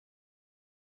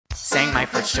Sang my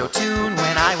first show tune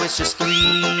when I was just 3.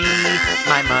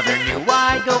 My mother knew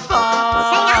I'd go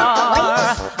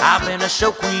far. I've been a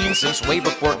show queen since way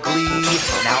before Glee.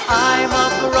 Now I'm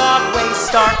a Broadway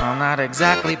star. Well, not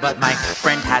exactly, but my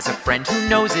friend has a friend who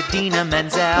knows Idina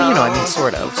Menzel. Well, you know, I mean,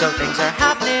 sort of. So things are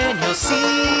happening, you'll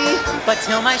see. But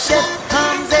till my ship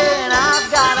comes in, I've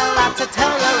got a lot to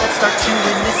tell you. Let's start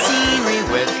chewing the scenery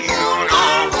with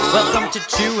welcome to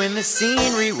Chewing the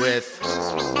Scenery with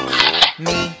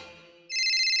me.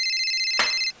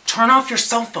 Turn off your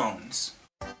cell phones.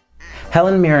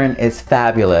 Helen Mirren is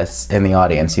fabulous in the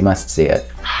audience. You must see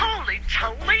it. Holy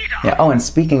Toledo! Yeah. Oh, and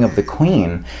speaking of the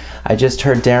Queen, I just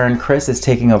heard Darren Criss is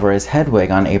taking over as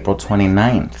Hedwig on April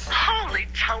 29th. Holy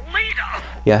Toledo!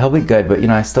 Yeah, he'll be good, but you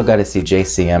know, I still gotta see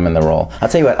JCM in the role. I'll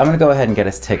tell you what, I'm gonna go ahead and get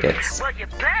us tickets. Well, you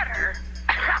better.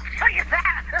 I'll tell you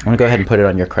that. I'm gonna go ahead and put it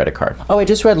on your credit card. Oh, I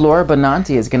just read Laura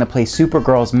Benanti is gonna play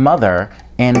Supergirl's mother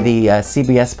in the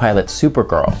CBS pilot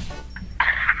Supergirl.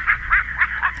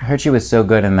 I heard she was so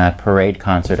good in that parade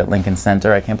concert at Lincoln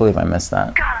Center. I can't believe I missed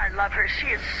that. God, I love her. She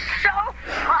is so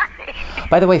funny.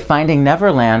 By the way, Finding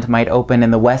Neverland might open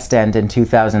in the West End in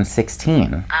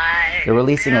 2016. They're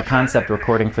releasing a concept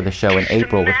recording for the show in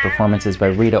April with performances by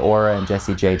Rita Ora and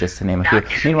Jessie J, just to name a few.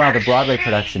 Meanwhile, the Broadway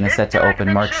production is set to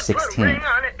open March 16th.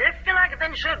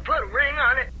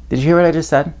 Did you hear what I just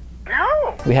said?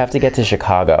 No. We have to get to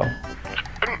Chicago.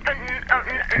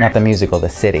 Not the musical, the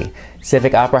city.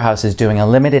 Civic Opera House is doing a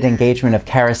limited engagement of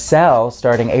Carousel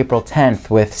starting April 10th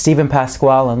with Stephen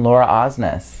Pasquale and Laura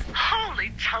Osnes.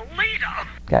 Holy Toledo!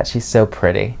 God, she's so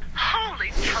pretty.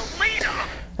 Holy Toledo!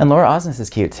 And Laura Osnes is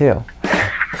cute too.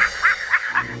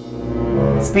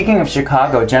 Speaking of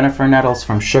Chicago, Jennifer Nettles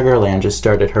from Sugarland just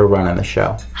started her run on the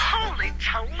show. Holy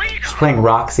Toledo! She's playing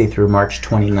Roxy through March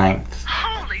 29th.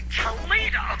 Holy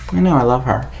Toledo! I know, I love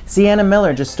her. Sienna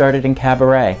Miller just started in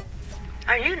Cabaret.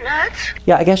 Are you nuts?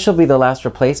 Yeah, I guess she'll be the last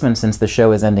replacement since the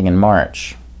show is ending in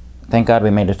March. Thank God we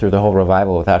made it through the whole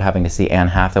revival without having to see Anne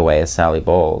Hathaway as Sally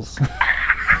Bowles. Oh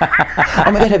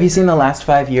my God, have you seen the Last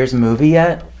 5 Years movie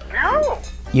yet? No.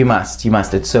 You must.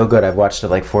 It's so good. I've watched it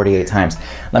like 48 times.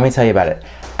 Let me tell you about it.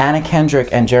 Anna Kendrick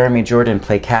and Jeremy Jordan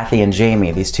play Kathy and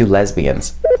Jamie, these two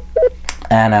lesbians.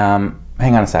 And,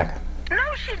 hang on a sec. No,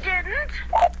 she didn't.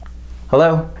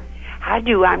 Hello? How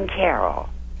do? I'm Carol.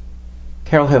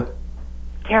 Carol who?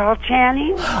 Carol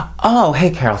Channing? Oh, hey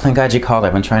Carol, thank God you called.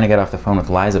 I've been trying to get off the phone with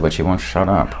Liza, but she won't shut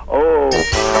up. Oh.